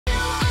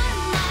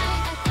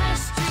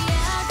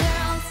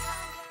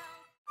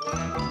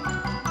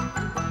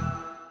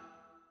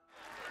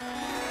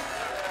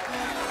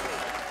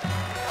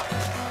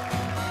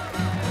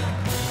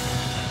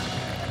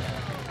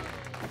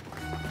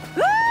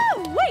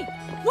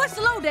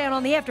That's the lowdown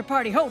on the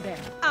after-party hoedown.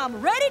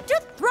 I'm ready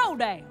to throw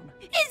down.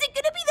 Is it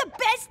gonna be the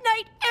best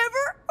night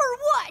ever, or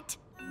what?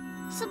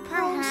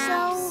 Suppose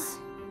so.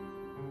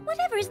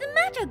 Whatever is the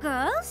matter,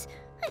 girls?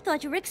 I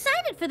thought you were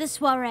excited for the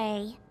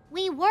soiree.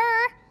 We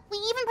were. We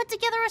even put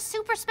together a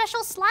super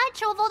special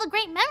slideshow of all the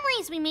great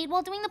memories we made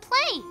while doing the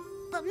play.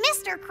 But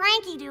Mr.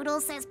 Cranky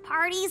Doodle says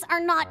parties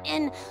are not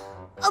an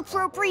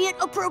appropriate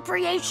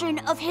appropriation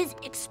of his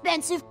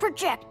expensive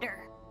projector.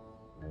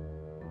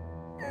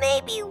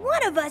 Maybe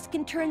one of us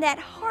can turn that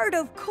heart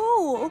of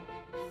coal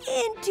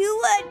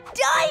into a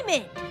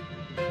diamond.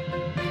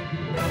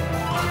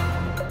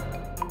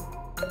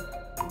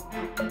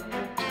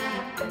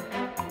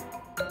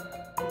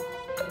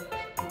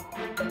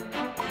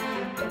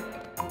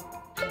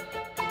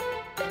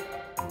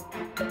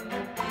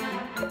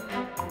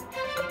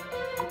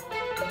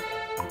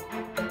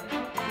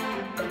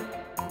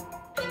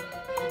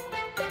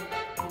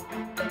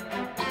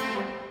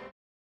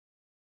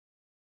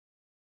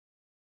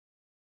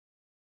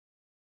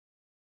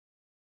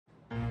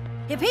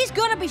 If he's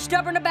gonna be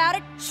stubborn about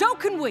it, so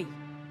can we.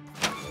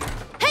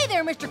 Hey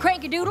there, Mr.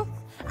 Cranky Doodle.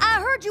 I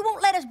heard you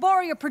won't let us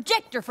borrow your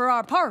projector for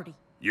our party.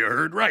 You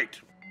heard right.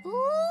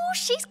 Ooh,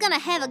 she's gonna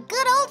have a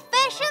good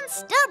old-fashioned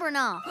stubborn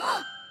off.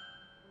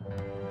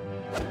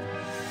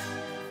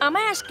 I'm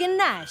asking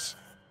nice.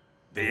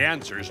 The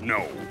answer's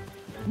no.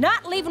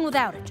 Not leaving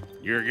without it.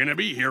 You're gonna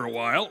be here a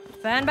while.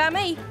 Fine by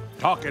me.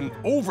 Talking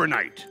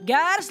overnight.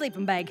 Got a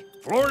sleeping bag.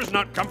 Floor's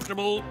not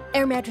comfortable.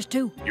 Air mattress,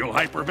 too. You'll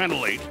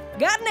hyperventilate.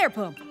 Got an air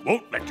pump.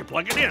 Won't let you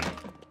plug it in.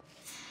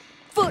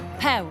 Foot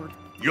powered.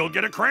 You'll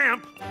get a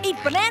cramp. Eat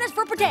bananas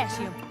for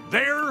potassium.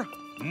 They're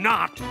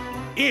not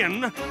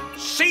in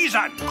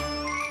season.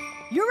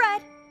 You're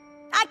right.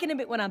 I can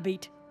admit when I'm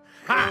beat.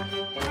 Ha!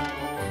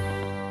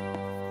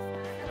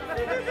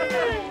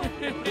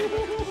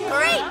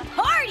 Great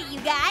party, you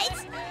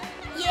guys.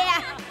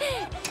 Yeah,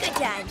 good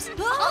times.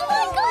 Oh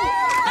my God!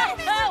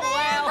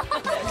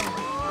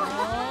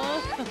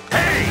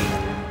 Hey!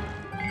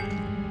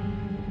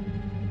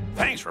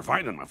 Thanks for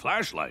finding my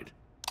flashlight.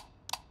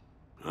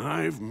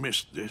 I've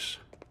missed this.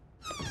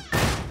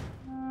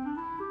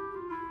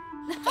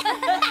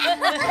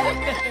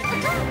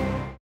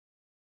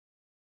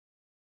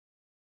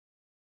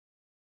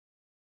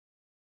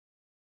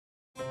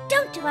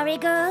 Don't worry,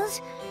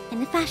 girls. In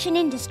the fashion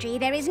industry,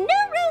 there is no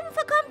room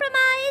for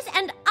compromise,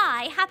 and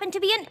I happen to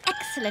be an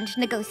excellent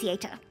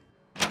negotiator.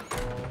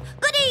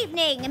 Good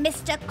evening,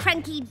 Mr.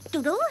 Cranky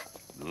Doodle.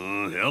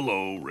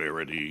 Hello,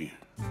 Rarity.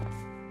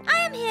 I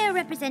am here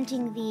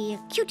representing the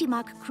Cutie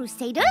Mark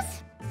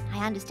Crusaders.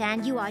 I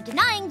understand you are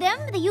denying them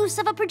the use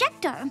of a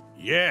projector.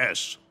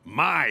 Yes,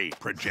 my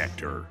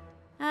projector.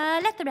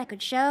 Let the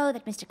record show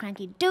that Mr.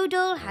 Cranky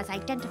Doodle has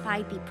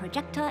identified the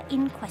projector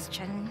in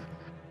question.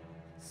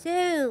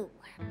 So,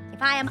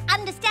 if I am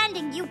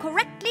understanding you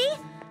correctly,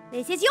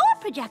 this is your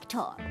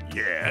projector.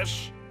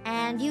 Yes.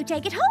 And you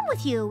take it home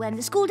with you when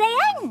the school day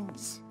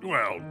ends.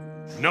 Well,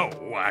 no,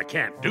 I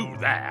can't do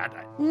that.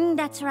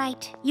 That's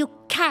right. You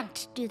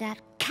can't do that,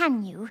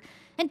 can you?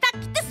 In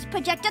fact, this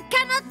projector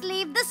cannot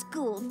leave the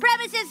school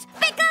premises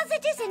because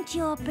it isn't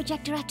your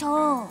projector at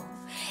all.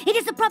 It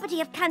is the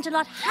property of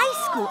Canterlot High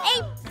School,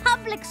 a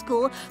public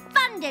school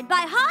funded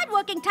by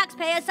hard-working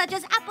taxpayers such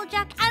as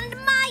Applejack and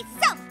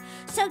myself.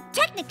 So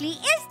technically,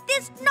 is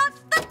this not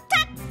the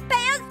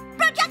taxpayer's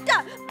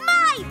projector?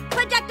 My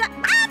projector,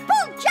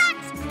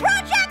 Applejack's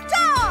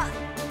projector!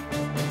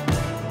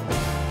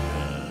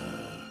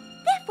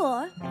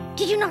 Therefore,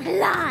 did you not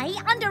lie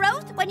under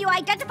oath when you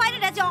identified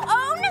it as your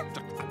own?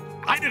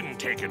 I didn't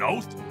take an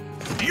oath.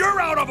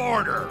 You're out of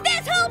order.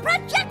 This whole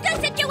projector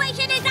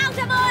situation is out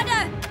of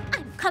order!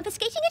 I'm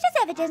confiscating it as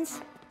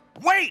evidence.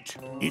 Wait!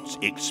 It's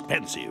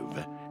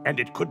expensive, and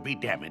it could be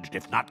damaged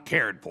if not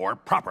cared for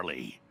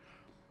properly.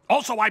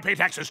 Also, I pay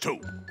taxes, too.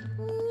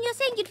 You're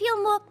saying you'd feel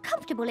more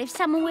comfortable if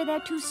someone were there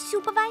to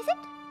supervise it?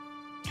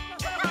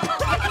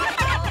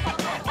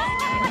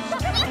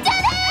 You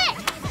did it!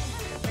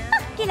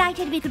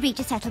 Delighted we could reach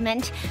a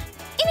settlement.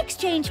 In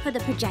exchange for the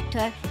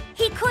projector,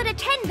 he could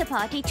attend the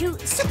party to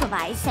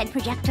supervise said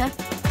projector.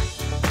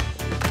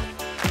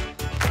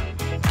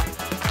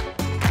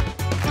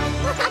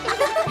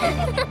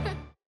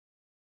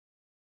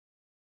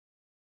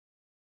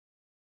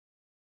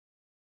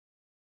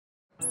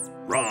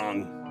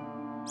 Wrong.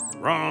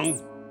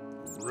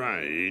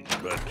 Right,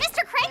 but...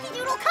 Mr. Cranky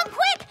Doodle, come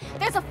quick!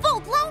 There's a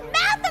full-blown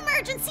math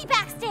emergency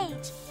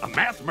backstage! A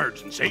math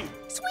emergency?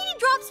 Sweetie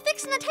Drop's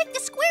fixing to take the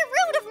square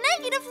root of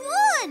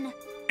 -1!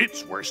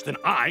 It's worse than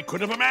I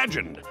could have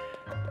imagined.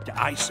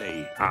 I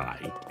say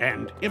I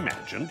and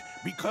imagined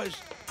because...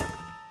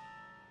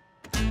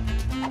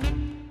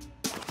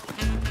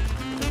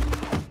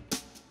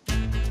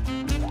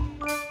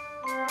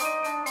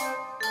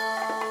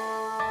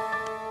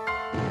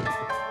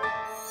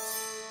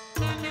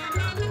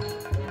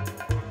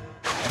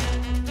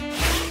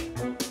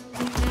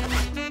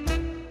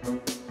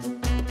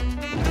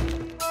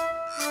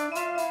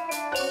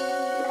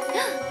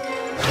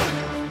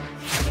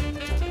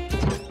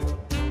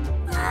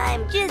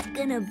 I'm just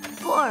gonna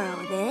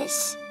borrow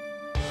this.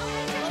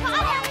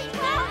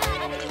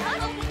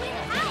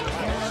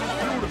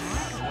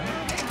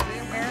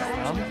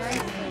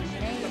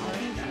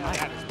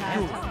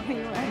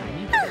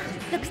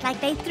 Looks like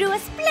they threw a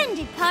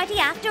splendid party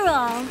after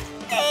all.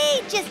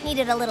 They just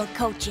needed a little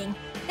coaching.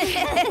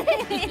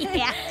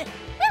 Yeah.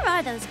 Where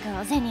are those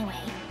girls anyway?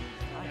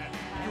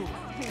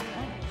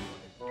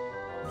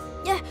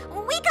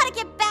 We gotta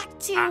get back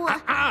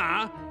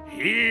to...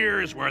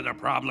 Here's where the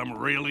problem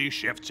really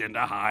shifts into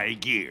high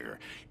gear.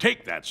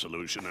 Take that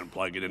solution and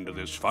plug it into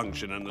this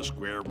function, and the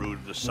square root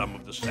of the sum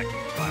of the second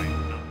prime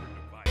number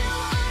divided.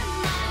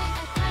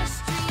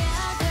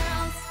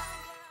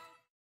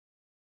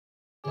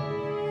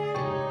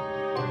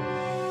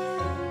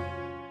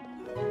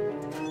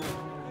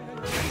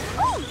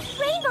 Oh,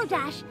 Rainbow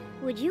Dash!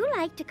 Would you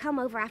like to come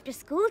over after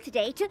school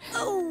today to...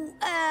 Oh,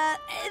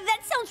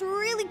 that sounds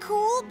really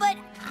cool, but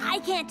I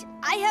can't.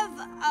 I have,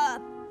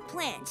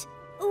 plans.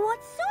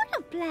 What sort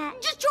of plan?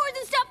 Just chores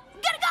and stuff.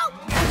 Gotta go!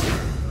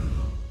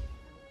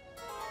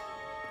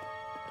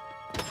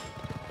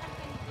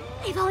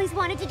 I've always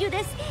wanted to do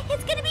this.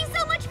 It's gonna be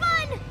so much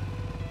fun!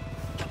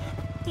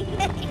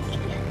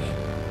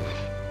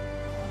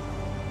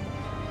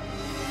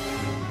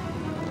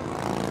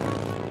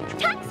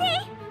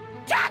 Taxi!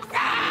 Taxi!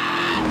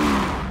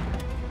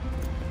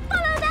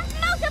 Follow that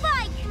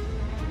motorbike!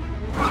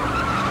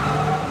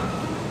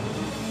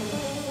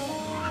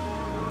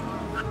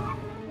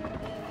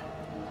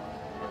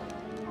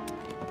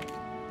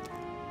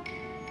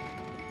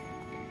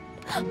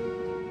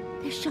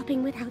 They're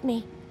shopping without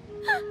me.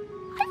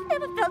 I've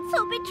never felt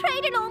so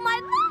betrayed in all my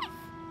life!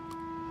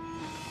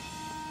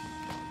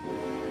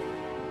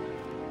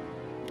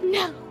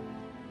 No!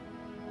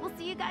 We'll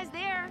see you guys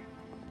there.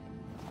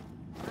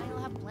 I'll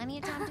have plenty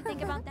of time to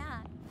think about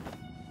that.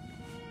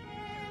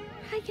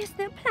 I guess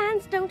their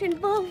plans don't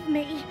involve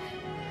me.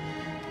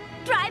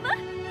 Driver,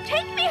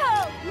 take me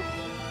home!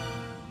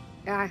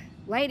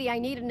 Lady, I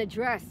need an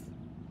address.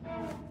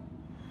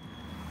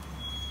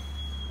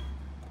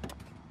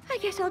 I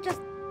guess I'll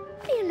just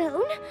be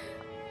alone,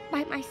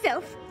 by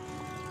myself,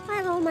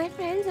 while all my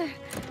friends are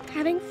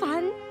having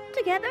fun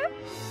together.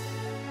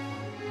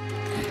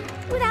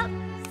 Without...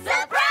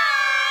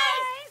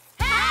 Surprise!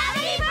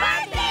 Happy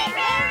birthday,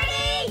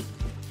 Rarity!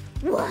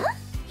 What?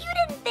 You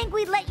didn't think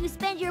we'd let you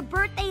spend your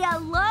birthday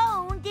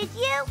alone, did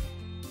you?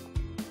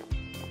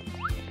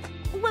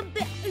 Well,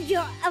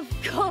 of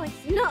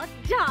course not,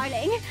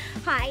 darling.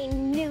 I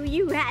knew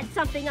you had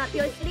something up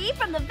your sleeve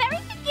from the very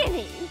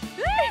beginning.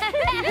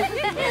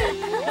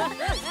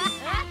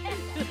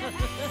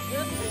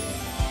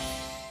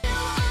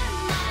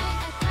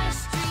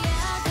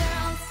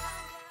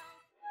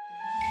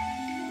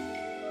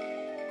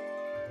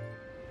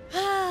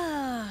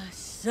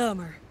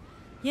 Summer.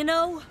 You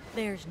know,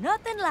 there's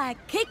nothing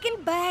like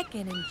kicking back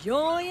and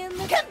enjoying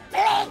the...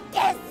 Complete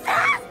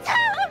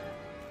disaster!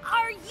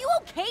 Are you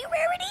okay,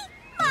 Rarity?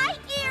 My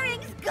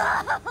earring's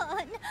gone!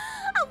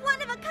 A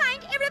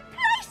one-of-a-kind,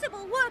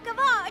 irreplaceable work of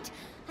art!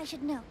 I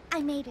should know.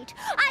 I made it.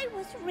 I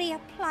was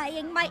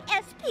reapplying my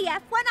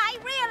SPF when I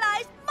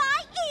realized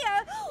my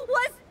ear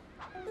was...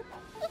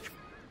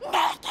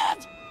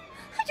 naked!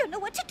 I don't know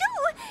what to do.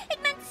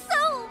 It meant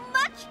so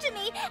much to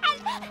me,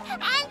 and...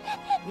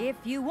 If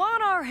you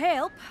want our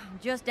help,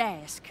 just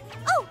ask.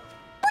 Oh,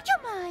 would you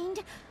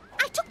mind?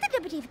 I took the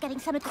liberty of getting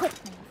some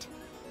equipment.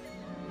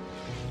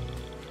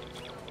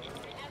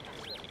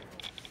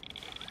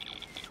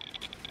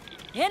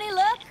 Any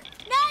luck?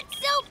 Not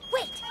so...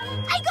 Wait,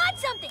 I got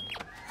something.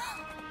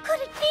 Could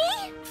it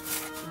be?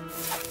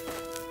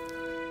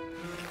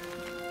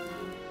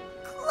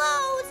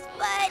 Close,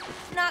 but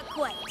not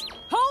quite.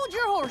 Hold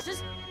your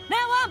horses.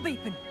 Now I'm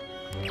beeping.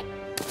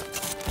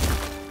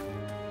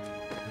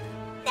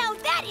 Now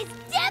that is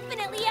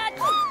definitely a...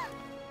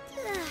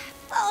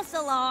 false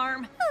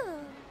alarm. Oh.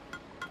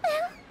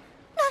 Well,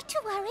 not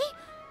to worry.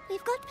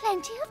 We've got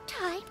plenty of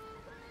time.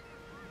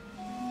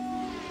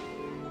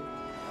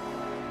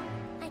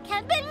 I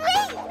can't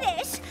believe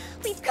this!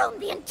 We've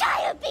combed the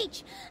entire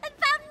beach and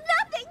found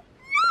nothing!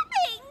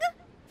 Nothing!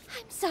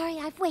 I'm sorry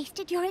I've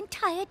wasted your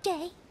entire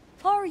day.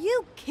 Are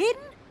you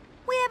kidding?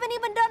 We haven't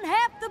even done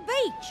half the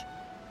beach.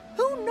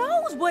 Who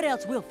knows what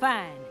else we'll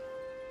find?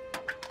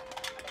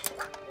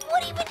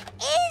 What even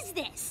is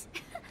this?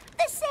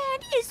 The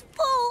sand is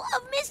full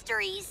of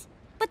mysteries.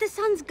 But the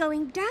sun's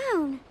going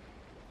down.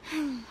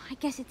 I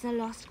guess it's a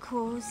lost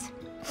cause.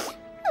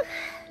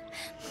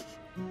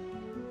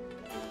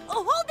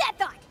 Oh, hold that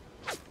thought.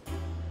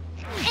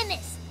 And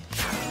this.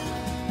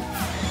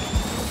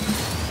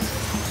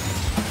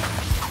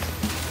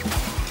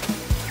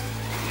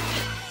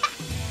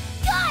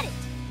 Got it!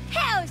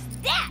 How's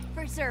that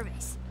for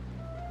service?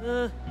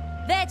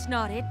 That's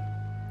not it,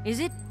 is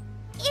it?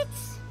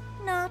 It's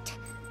not.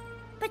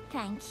 But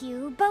thank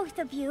you, both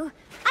of you.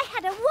 I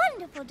had a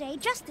wonderful day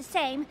just the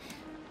same.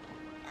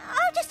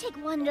 I'll just take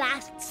one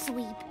last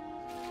sweep.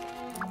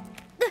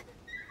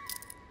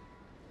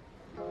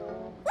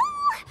 Ooh,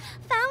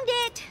 found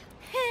it!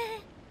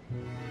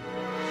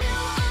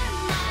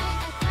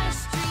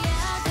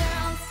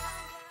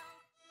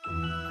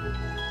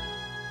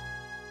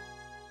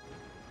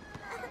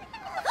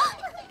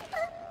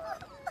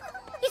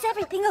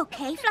 everything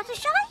okay,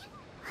 Fluttershy?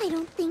 I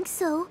don't think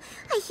so.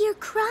 I hear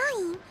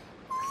crying.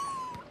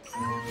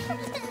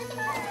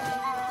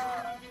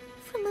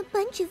 From a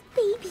bunch of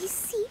baby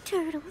sea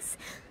turtles.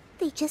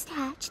 They just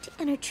hatched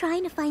and are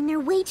trying to find their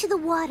way to the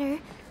water,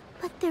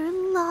 but they're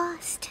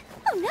lost.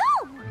 Oh,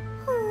 no!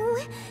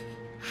 Oh,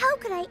 how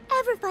could I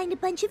ever find a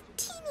bunch of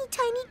teeny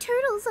tiny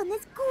turtles on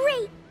this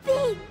great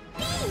big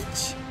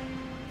beach?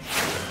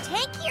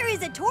 Tank here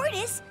is a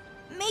tortoise.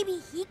 Maybe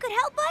he could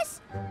help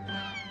us?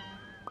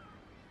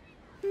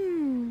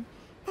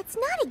 That's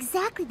not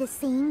exactly the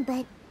same,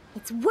 but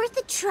it's worth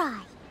a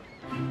try.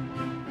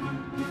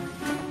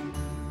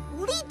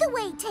 Lead the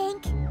way,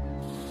 Tank.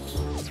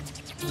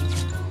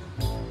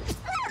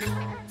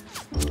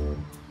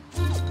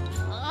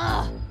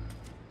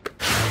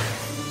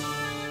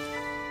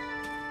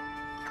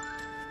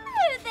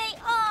 There they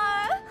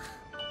are!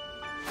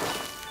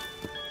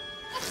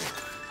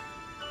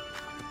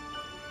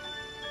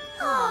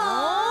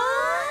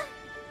 Aww!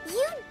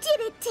 You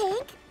did it,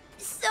 Tank!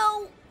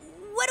 So,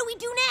 what do we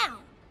do now?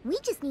 We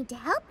just need to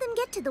help them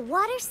get to the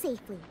water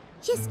safely.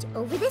 Just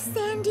over this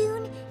sand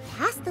dune,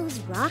 past those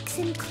rocks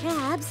and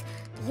crabs,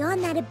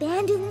 beyond that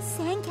abandoned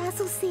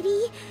sandcastle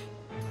city,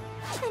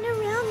 and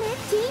around that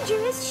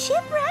dangerous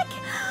shipwreck.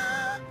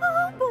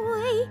 Oh,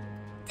 boy.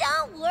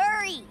 Don't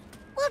worry.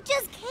 We'll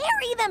just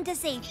carry them to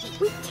safety.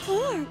 We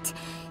can't.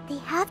 They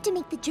have to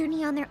make the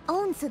journey on their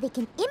own so they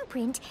can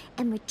imprint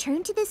and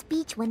return to this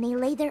beach when they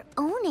lay their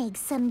own eggs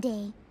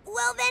someday.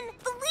 Well, then,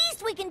 the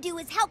least we can do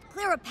is help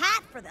clear a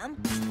path for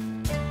them.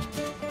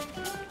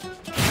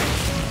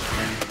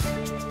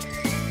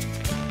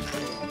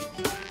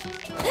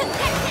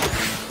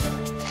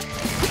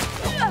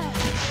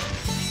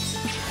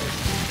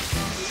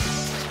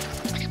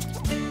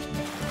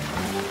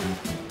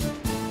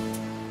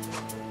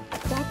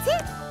 That's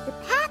it. The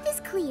path is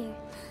clear.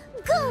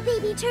 Go,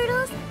 baby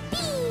turtles.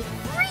 Be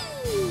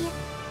free.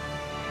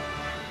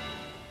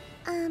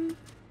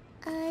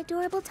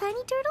 Adorable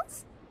tiny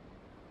turtles?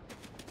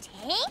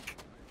 Tank?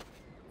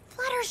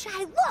 Fluttershy,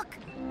 look!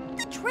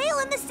 The trail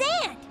in the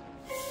sand!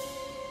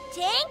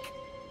 Tank?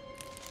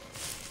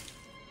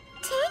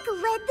 Tank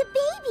led the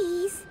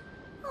babies.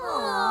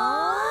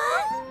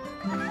 Aww!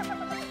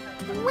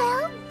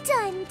 Well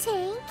done,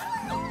 Tank.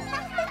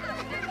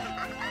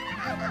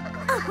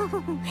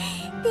 Oh,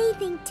 they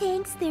think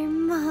Tank's their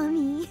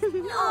mommy.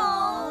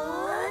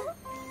 Aww!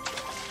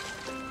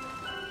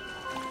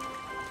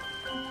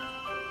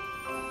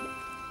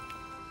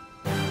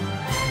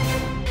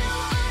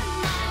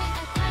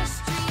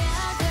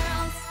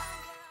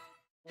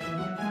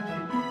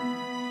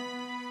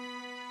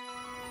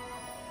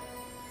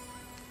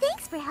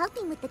 Thanks for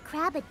helping with the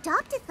crab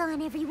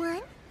adopt-a-thon,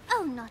 everyone.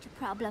 Oh, not a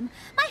problem.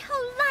 My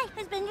whole life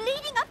has been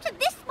leading up to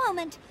this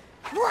moment.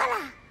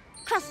 Voila!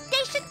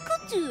 Crustacean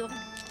couture.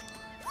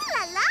 Ooh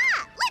la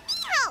la! Let me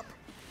help!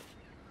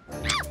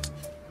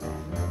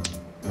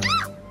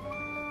 Ow!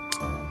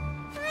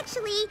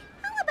 Actually,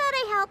 how about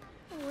I help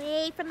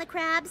away from the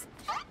crabs?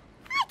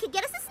 I could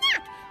get us a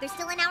snack. There's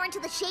still an hour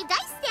until the shaved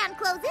ice stand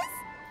closes.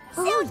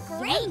 Sounds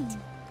great!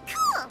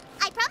 Cool!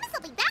 I promise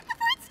I'll be back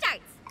before it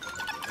starts.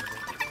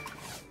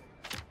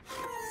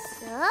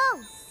 So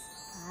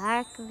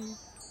sparkly.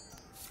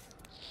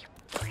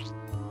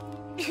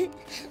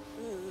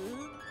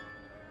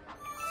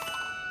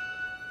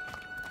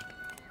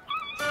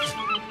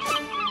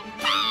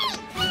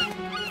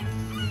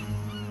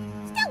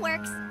 Still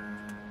works.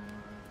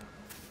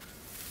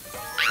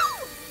 Ow!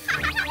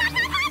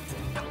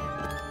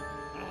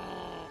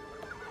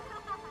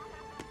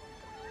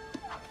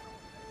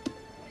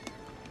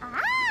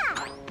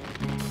 Ah!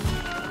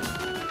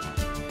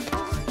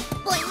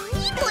 Boing,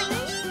 boing,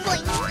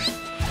 boing.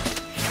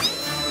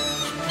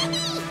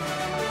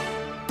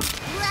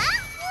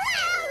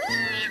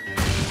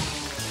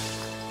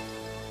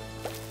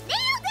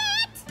 Nailed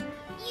it!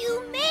 You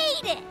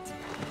made it!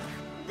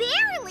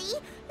 Barely.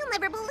 You'll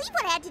never believe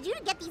what I had to do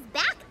to get these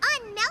back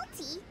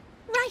unmelty.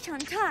 Right on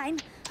time.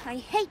 I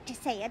hate to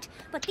say it,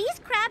 but these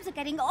crabs are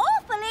getting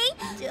awfully...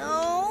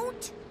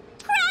 Don't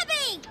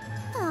crabby!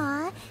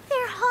 Aw,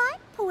 they're hot,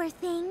 poor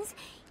things.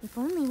 If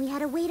only we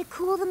had a way to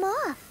cool them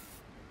off.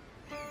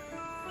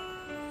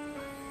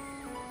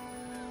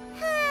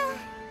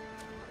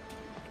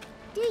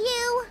 Do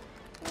you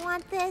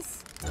want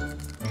this?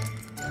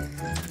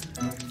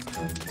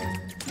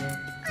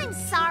 I'm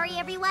sorry,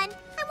 everyone.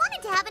 I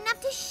wanted to have enough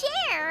to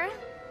share.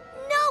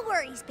 No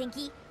worries,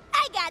 Pinkie.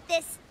 I got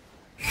this.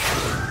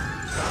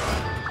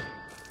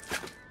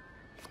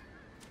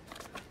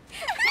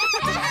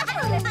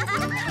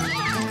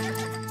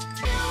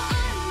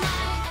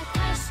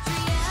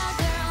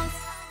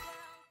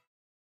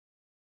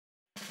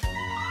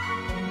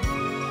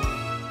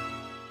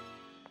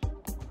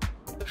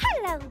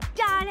 Hello,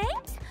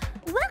 darlings.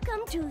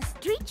 Welcome to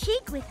Street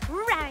Chic with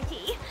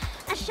Rarity,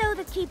 a show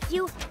that keeps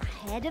you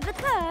ahead of the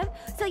curve,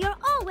 so you're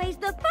always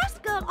the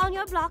first girl on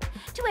your block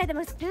to wear the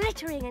most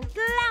glittering and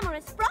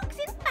glamorous frocks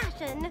in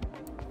fashion.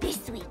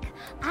 This week,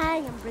 I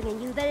am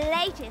bringing you the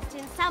latest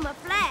in summer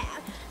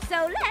flair,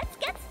 so let's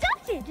get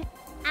started.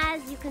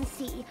 As you can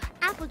see,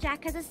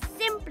 Applejack has a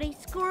simply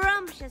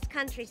scrumptious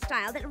country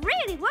style that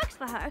really works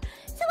for her,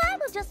 so I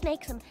will just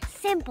make some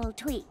simple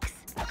tweaks.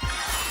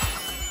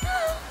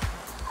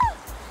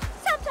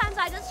 Sometimes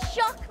I just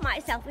shock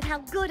myself with how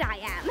good I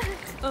am.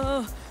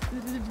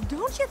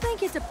 Don't you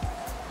think it's a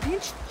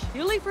pinch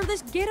chilly for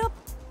this getup?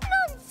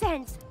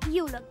 Nonsense!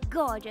 You look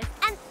gorgeous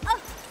and,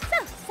 oh,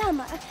 so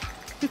summer.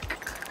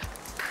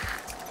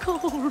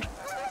 Cold.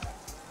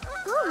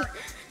 Oh,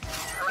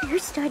 you're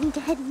starting to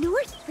head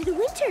north for the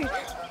winter.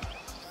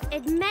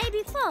 It may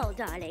be fall,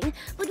 darling,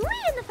 but we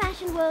in the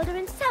fashion world are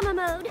in summer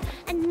mode,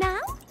 and now,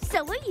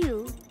 so are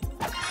you.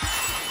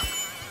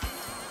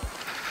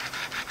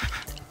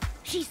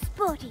 She's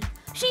sporty,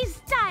 she's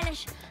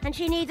stylish, and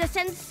she needs a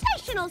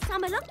sensational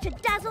summer look to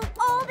dazzle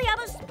all the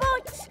other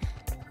sports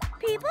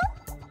people.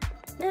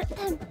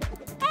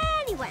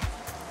 Anyway.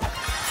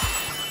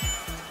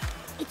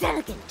 It's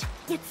elegant,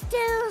 yet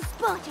still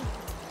sporty.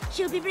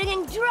 She'll be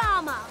bringing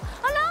drama,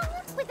 along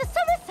with the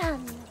summer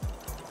sun.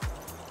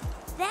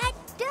 That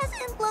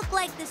doesn't look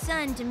like the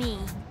sun to me.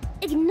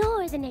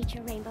 Ignore the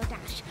nature, Rainbow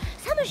Dash.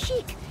 Summer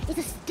chic is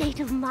a state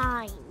of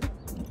mind.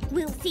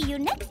 We'll see you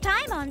next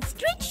time on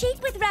Street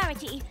Chic with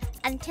Rarity.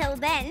 Until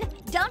then,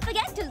 don't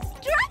forget to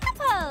strike a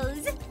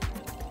pose.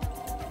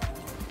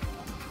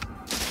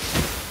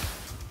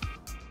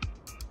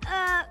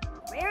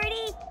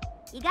 Rarity,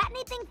 you got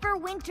anything for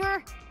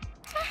winter?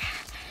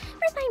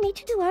 Remind me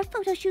to do our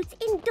photo shoots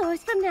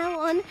indoors from now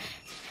on.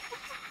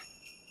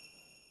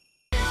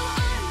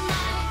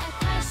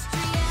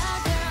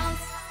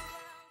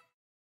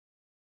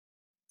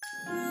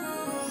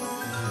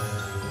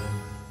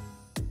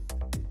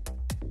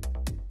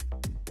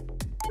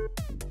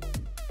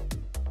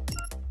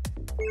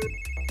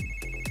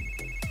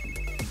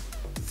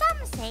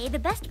 Some say the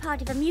best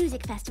part of a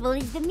music festival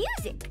is the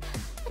music.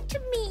 But to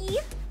me,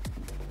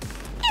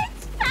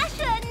 it's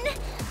fashion!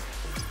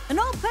 An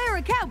old pair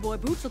of cowboy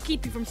boots will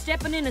keep you from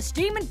stepping in a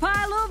steaming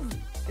pile of,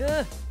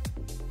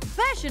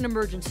 fashion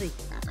emergency.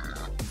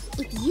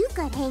 If you've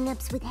got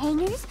hang-ups with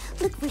hangers,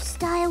 look for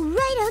style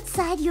right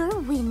outside your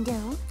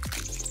window.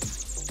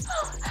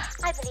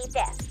 I believe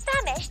they're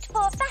famished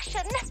for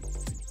fashion.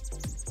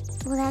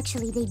 Well,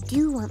 actually, they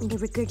do want me to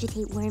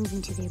regurgitate worms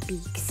into their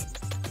beaks.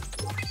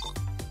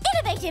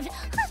 Innovative!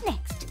 Who's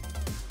next?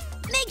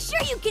 Make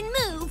sure you can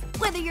move,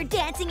 whether you're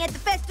dancing at the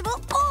festival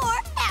or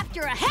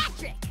after a hat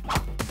trick.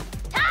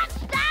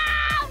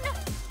 Touchdown!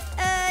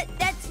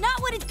 That's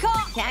not what it's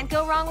called. Can't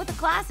go wrong with a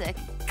classic.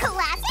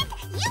 Classic?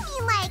 You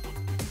mean like...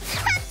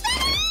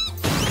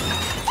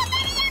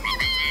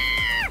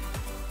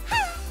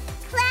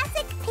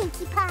 Classic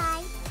Pinkie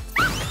Pie.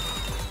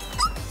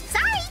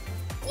 Sorry!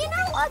 You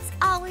know what's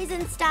always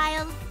in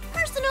style?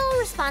 Personal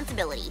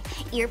responsibility.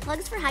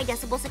 Earplugs for high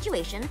decibel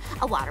situation,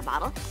 a water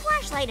bottle,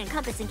 flashlight and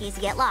compass in case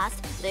you get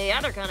lost, the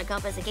other kind of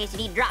compass in case you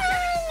need drop.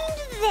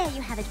 And there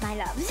you have it, my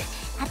loves.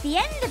 At the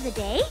end of the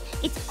day,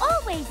 it's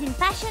always in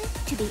fashion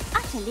to be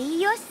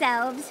utterly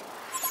yourselves.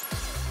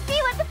 See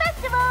you at the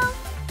festival!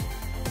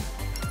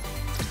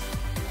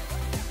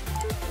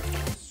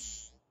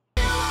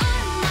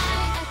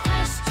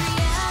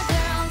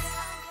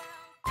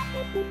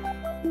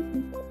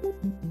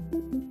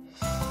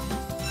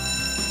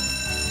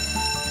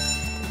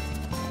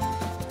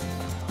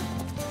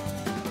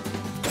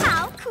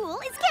 How cool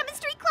is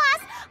chemistry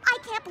class? I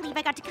can't believe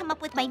I got to come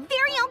up with my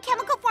very own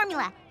chemical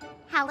formula.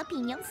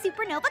 Jalapeno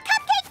supernova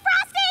cupcake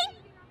frosting!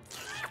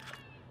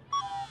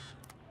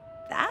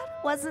 That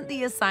wasn't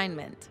the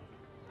assignment.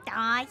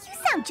 Aw, you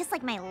sound just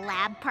like my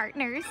lab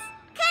partners.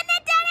 Couldn't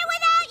have done it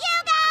without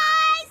you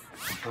guys!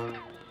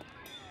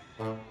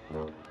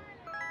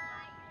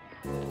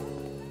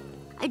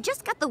 I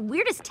just got the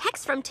weirdest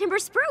text from Timber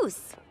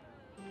Spruce.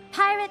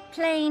 Pirate,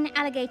 plane,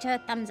 alligator,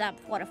 thumbs up,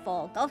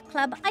 waterfall, golf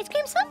club, ice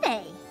cream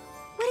sundae.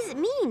 What does it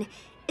mean?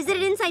 Is it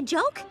an inside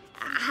joke?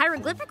 A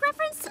hieroglyphic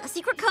reference? A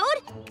secret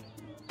code?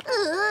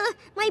 Ugh,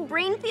 my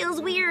brain feels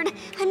weird.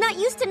 I'm not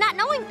used to not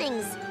knowing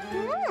things.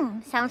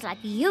 Sounds like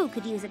you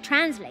could use a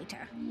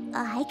translator.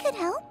 I could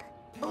help.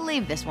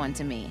 Leave this one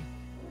to me.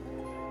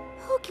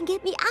 Who can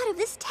get me out of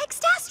this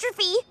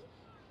textastrophe?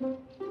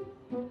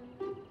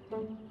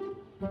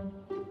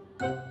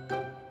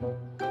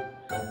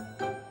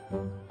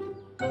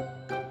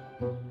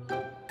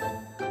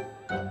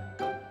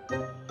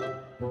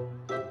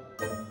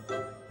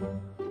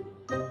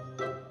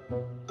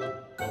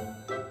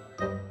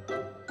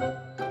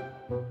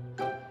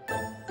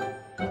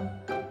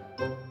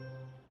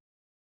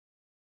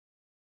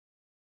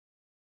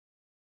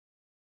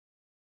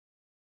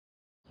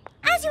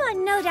 As you are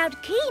no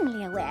doubt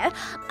keenly aware,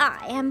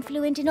 I am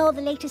fluent in all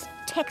the latest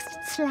text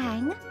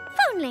slang,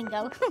 phone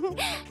lingo,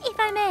 if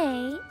I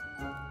may.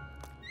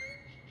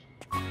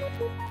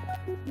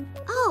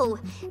 Oh,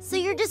 so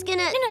you're just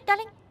gonna... No,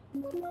 darling.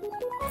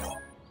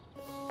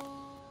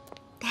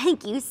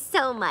 Thank you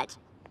so much.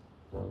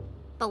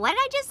 But what did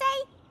I just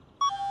say?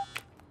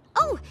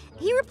 Oh,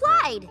 he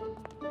replied.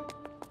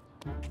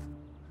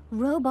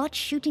 Robot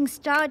shooting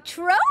star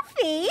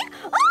trophy?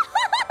 Oh,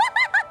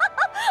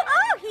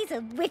 oh, he's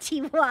a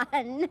witty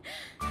one.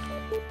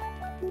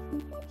 Hey,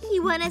 He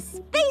won a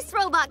space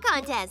robot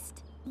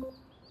contest.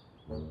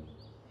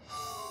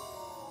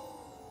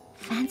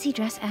 Fancy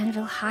dress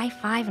anvil high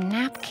five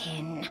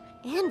napkin.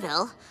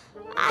 Anvil?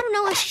 I don't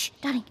know what... Shh,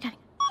 darling.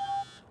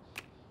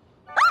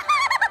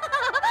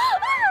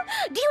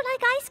 Do you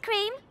like ice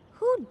cream?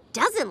 Who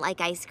doesn't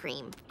like ice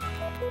cream?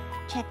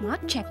 Check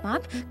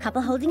mark.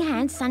 Couple holding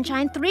hands,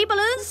 sunshine, 3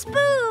 balloons,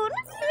 spoon.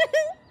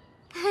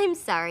 I'm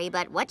sorry,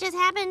 but what just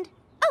happened?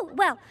 Oh,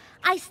 well,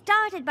 I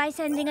started by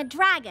sending a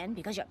dragon,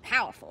 because you're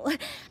powerful.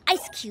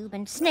 Ice cube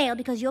and snail,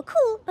 because you're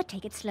cool, but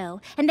take it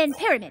slow. And then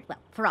pyramid, well,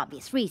 for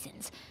obvious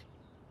reasons.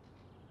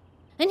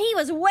 And he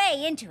was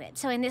way into it,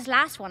 so in this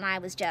last one I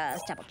was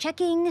just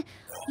double-checking.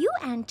 You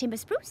and Timber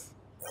Spruce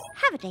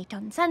have a date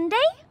on Sunday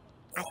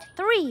at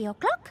 3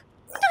 o'clock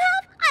to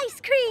have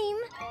ice cream.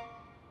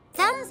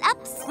 Thumbs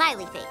up,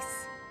 smiley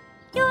face.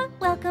 You're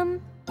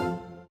welcome.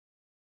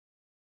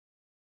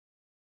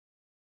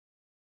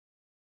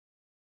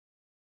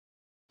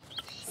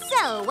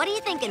 So, what are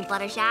you thinking,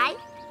 Fluttershy?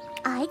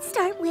 I'd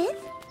start with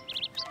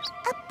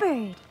a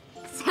bird.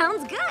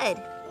 Sounds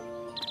good.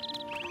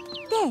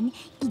 Then,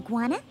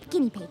 iguana,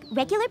 guinea pig,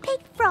 regular pig,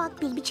 frog,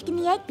 baby chick in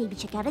the egg, baby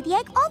chick out of the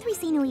egg, all 3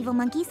 say no evil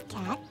monkeys,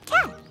 cat,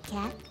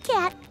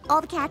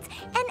 all the cats,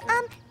 and,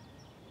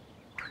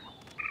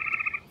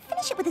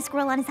 finish it with a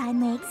squirrel on his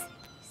hind legs.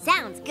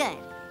 Sounds good.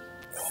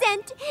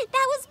 Sent.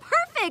 That was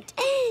perfect.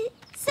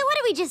 So what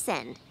did we just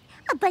send?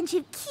 A bunch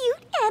of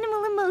cute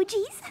animal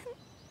emojis.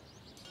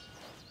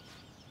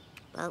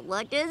 But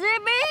what does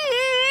it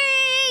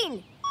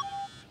mean?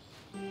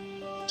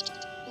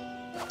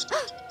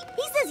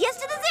 He says yes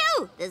to the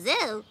zoo. The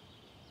zoo?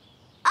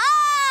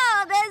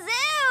 Oh, the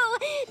zoo!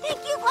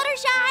 Thank you,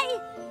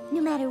 Fluttershy.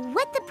 No matter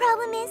what the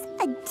problem is,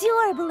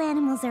 adorable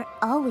animals are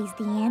always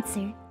the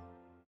answer.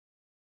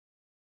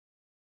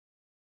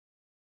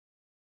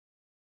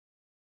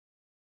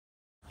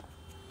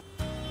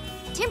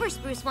 Timber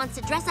Spruce wants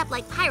to dress up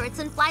like pirates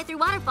and fly through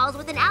waterfalls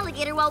with an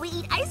alligator while we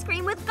eat ice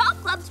cream with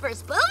golf clubs for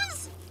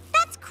spoons?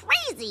 That's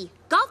crazy!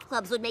 Golf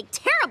clubs would make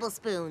terrible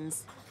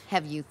spoons.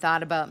 Have you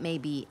thought about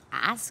maybe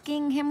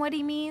asking him what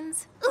he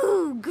means?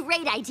 Ooh,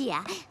 great idea.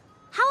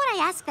 How would I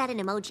ask that in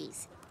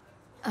emojis?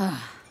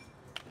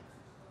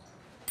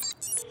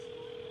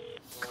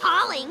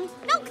 Calling?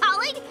 No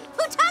calling!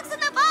 Who talks on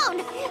the phone?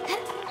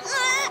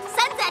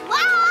 Sunset,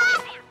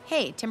 what?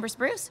 Hey, Timber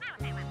Spruce?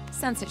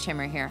 Sunset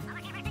Shimmer here.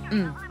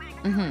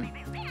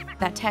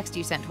 That text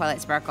you sent,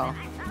 Twilight Sparkle.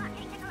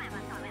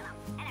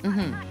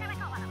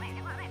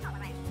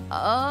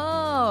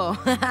 Oh,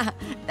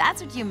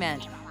 that's what you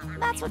meant.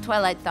 That's what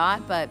Twilight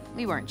thought, but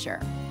we weren't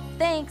sure.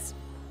 Thanks.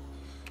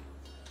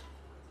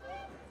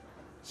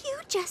 You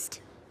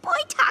just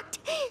boy-talked.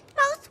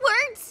 Mouth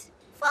words.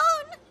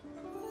 Phone.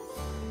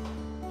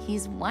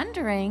 He's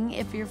wondering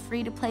if you're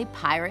free to play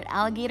pirate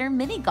alligator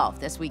mini golf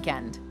this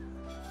weekend.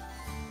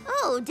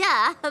 Oh,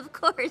 duh, of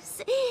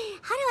course.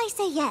 How do I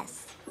say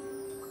yes?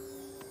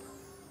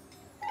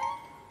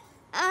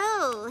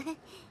 Oh.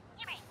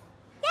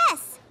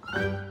 Yes.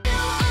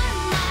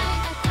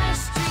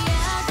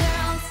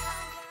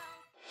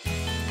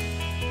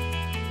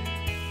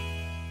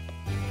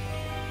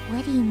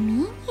 What do you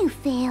mean you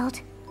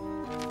failed?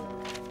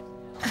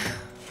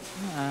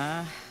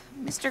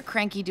 Mr.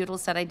 Cranky Doodle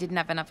said I didn't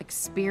have enough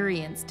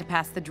experience to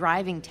pass the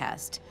driving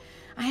test.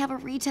 I have a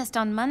retest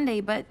on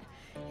Monday, but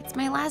it's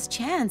my last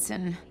chance,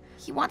 and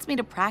he wants me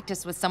to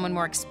practice with someone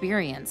more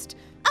experienced.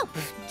 Oh,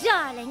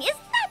 darling, is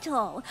that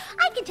all?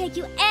 I can take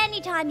you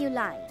anytime you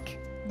like.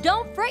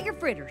 Don't fret your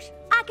fritters.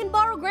 I can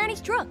borrow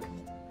Granny's truck.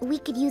 We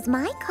could use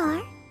my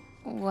car.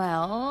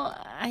 Well,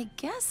 I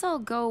guess I'll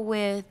go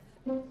with...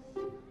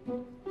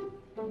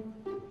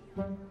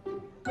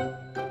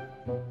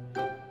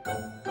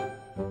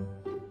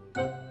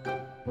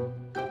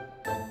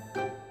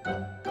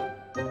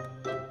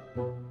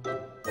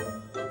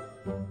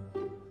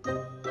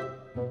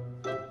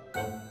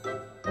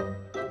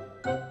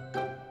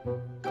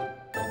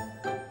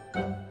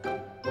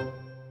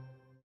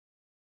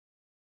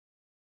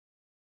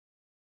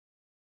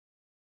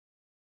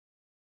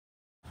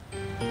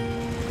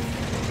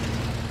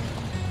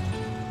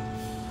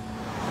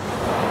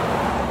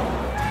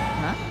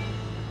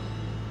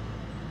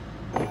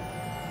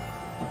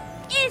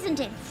 Isn't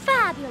it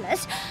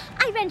fabulous?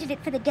 I rented it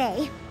for the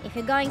day. If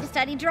you're going to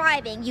study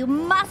driving, you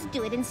must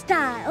do it in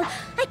style.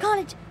 I call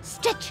it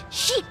stretch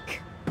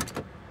chic.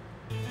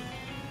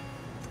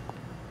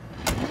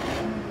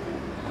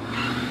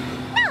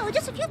 Now,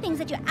 just a few things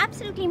that you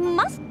absolutely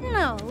must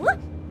know.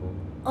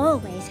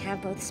 Always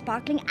have both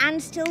sparkling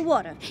and still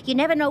water. You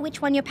never know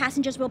which one your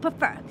passengers will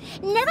prefer.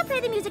 Never play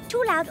the music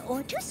too loud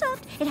or too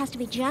soft. It has to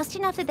be just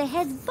enough that their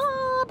heads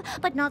bob,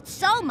 but not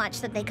so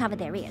much that they cover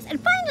their ears. And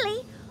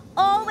finally,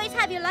 always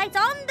have your lights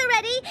on the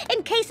ready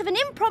in case of an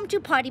impromptu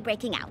party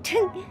breaking out.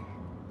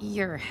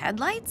 Your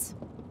headlights?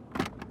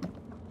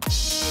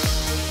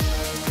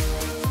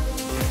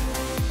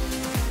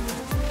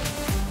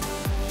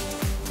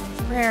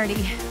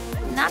 Rarity,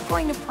 I'm not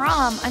going to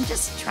prom. I'm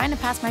just trying to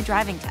pass my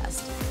driving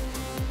test.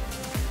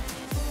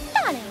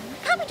 Darling,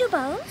 can't we do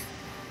both?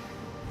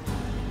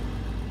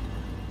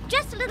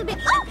 just a little bit.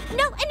 Oh,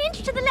 no, an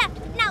inch to the left.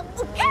 Now,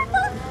 oh,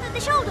 careful! The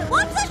shoulder.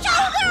 What's the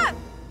shoulder?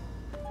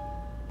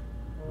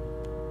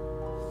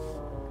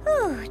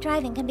 Whew,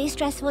 driving can be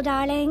stressful,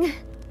 darling.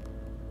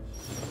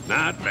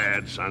 Not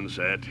bad,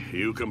 Sunset.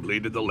 You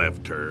completed the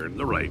left turn,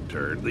 the right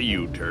turn, the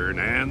U-turn,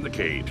 and the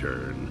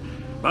K-turn.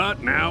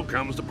 But now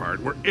comes the part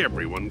where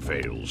everyone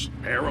fails.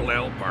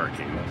 Parallel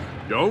parking.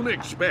 Don't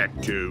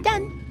expect to...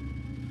 Done.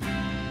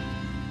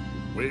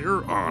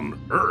 Where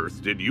on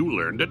earth did you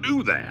learn to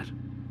do that?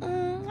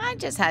 I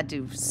just had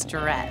to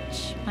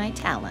stretch my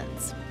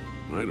talents.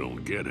 I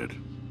don't get it.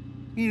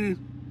 Yeah.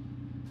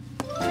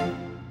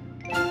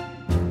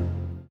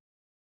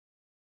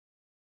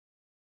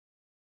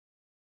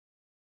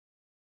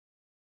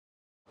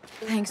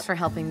 Thanks for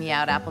helping me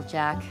out,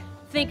 Applejack.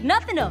 Think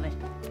nothing of it.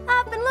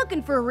 I've been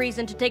looking for a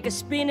reason to take a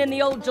spin in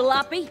the old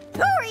jalopy.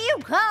 Who are you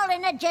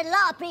calling a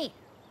jalopy?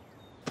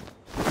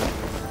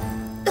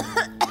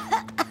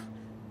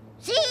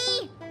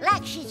 See?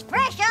 Like she's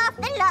fresh off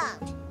the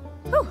lot.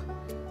 Whew.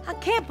 I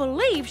can't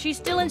believe she's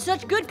still in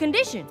such good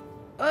condition.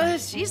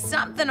 She's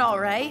something, all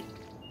right.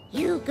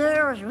 You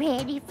girls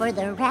ready for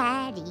the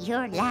ride of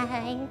your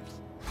lives?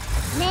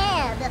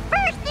 Now, the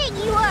first thing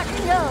you ought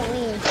to know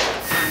is...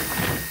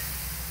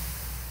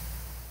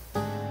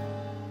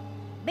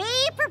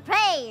 be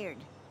prepared.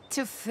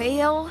 To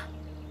fail?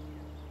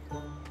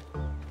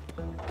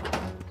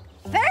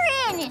 For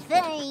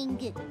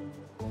anything.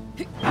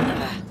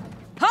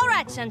 All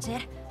right,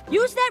 Sunset.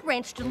 Use that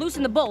wrench to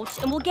loosen the bolts,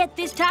 and we'll get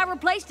this tire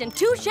replaced in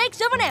 2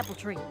 shakes of an apple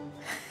tree.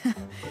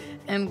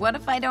 And what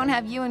if I don't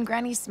have you and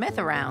Granny Smith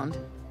around?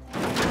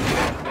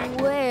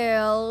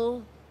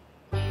 Well...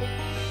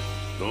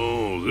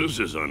 Oh, this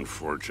is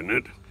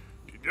unfortunate.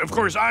 Of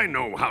course, I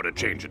know how to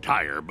change a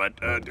tire, but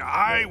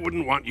I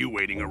wouldn't want you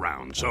waiting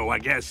around. So I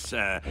guess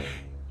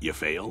you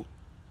fail?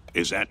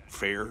 Is that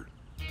fair?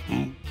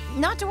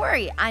 Not to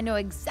worry. I know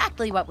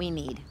exactly what we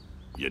need.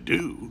 You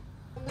do?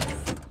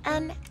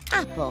 An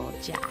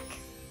Applejack.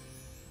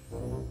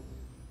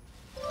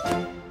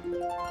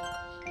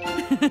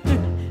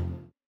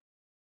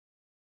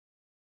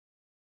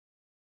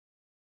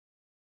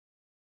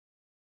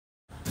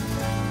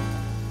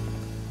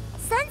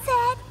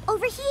 Sunset,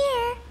 over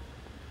here.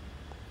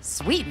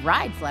 Sweet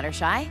ride,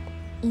 Fluttershy.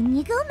 In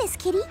you go, Miss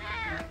Kitty.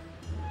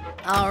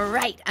 All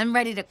right, I'm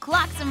ready to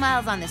clock some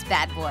miles on this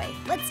bad boy.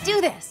 Let's do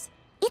this.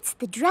 It's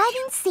the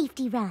driving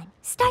safety rhyme.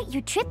 Start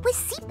your trip with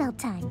seatbelt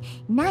time.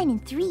 9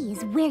 and 3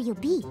 is where you'll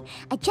be.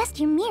 Adjust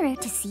your mirror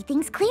to see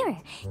things clearer.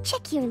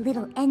 Check your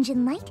little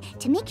engine light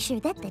to make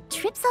sure that the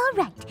trip's all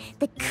right.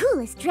 The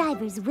coolest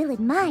drivers will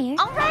admire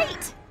All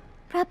right.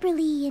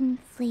 properly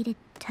inflated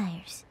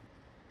tires.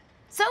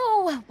 So,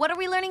 what are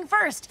we learning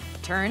first?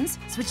 Turns,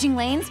 switching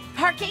lanes,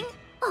 parking?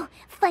 Oh,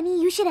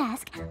 funny you should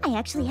ask. I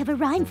actually have a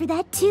rhyme for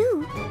that,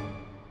 too.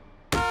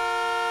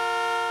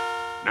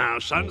 Now,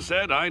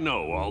 Sunset, I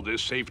know all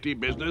this safety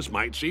business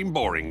might seem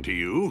boring to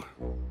you.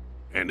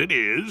 And it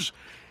is.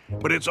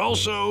 But it's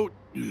also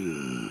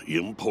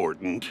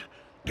important.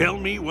 Tell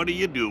me, what do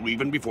you do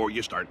even before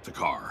you start the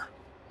car?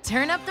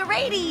 Turn up the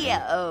radio.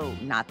 Oh,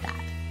 not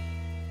that.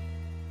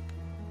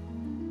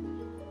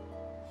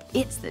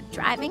 It's the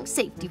driving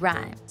safety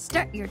rhyme.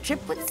 Start your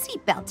trip with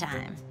seatbelt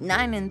time.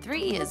 9 and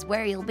 3 is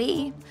where you'll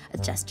be.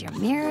 Adjust your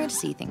mirror to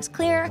see things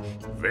clear.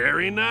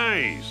 Very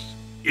nice.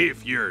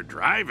 If your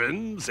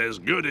driving's as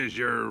good as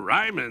your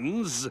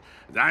rhyming's,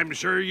 I'm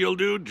sure you'll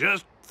do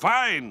just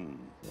fine.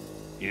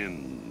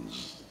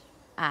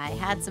 I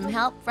had some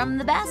help from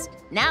the best.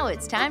 Now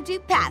it's time to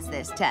pass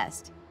this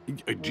test.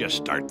 Just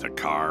start the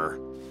car.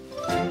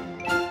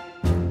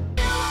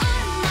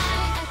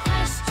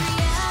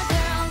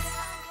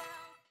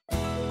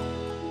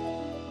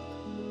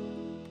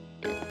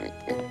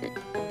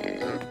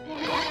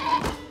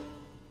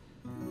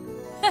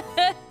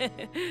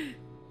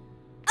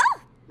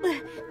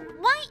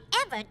 Why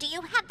ever do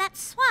you have that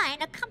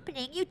swine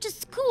accompanying you to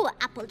school,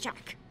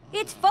 Applejack?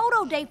 It's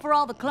photo day for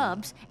all the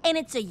clubs, and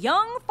it's a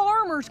young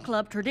farmers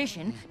club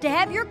tradition to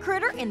have your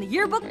critter in the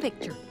yearbook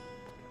picture.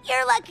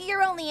 You're lucky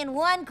you're only in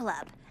 1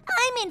 club.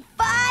 I'm in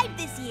 5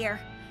 this year.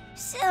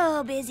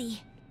 So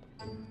busy.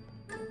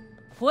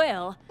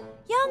 Well,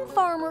 Young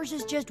Farmers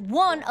is just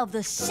one of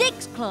the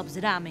 6 clubs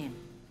that I'm in.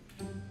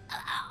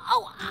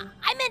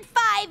 I meant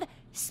 5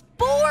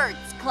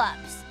 sports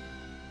clubs.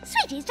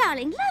 Sweeties,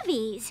 darling,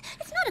 lovies.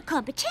 It's not a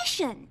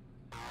competition.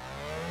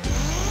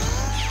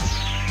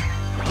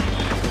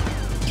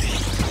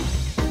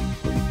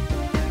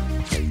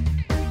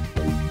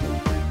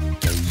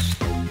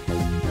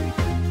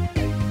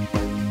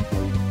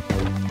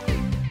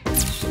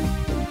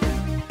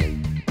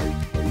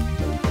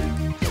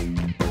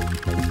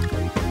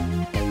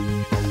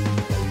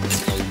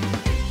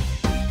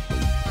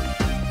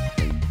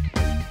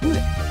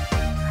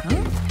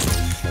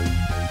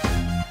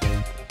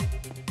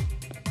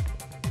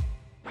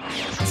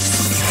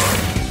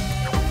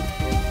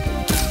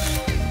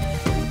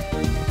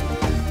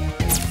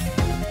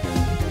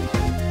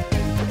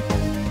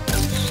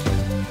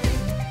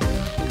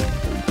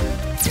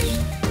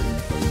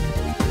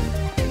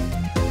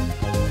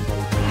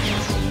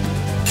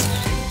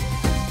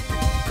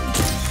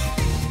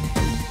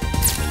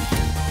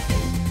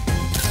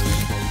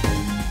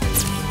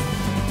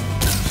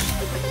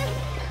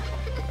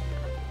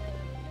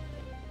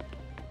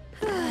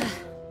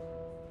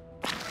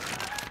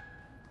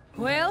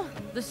 Well,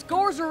 the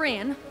scores are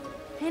in,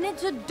 and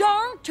it's a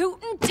darn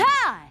tootin'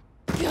 tie.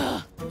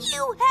 Ugh.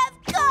 You have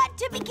got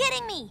to be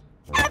kidding me!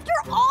 After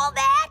all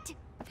that?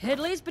 At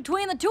least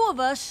between the two of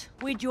us,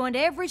 we joined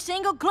every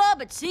single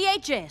club at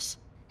CHS.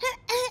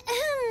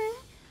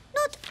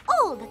 Not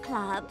all the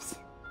clubs.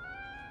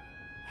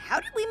 How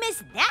did we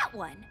miss that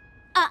one?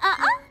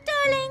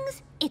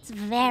 Darlings. It's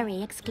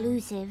very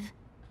exclusive.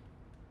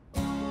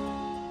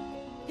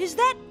 Is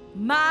that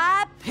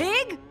my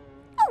pig?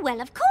 Oh, well,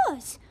 of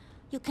course.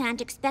 You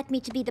can't expect me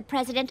to be the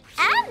president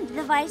and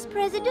the vice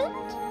president.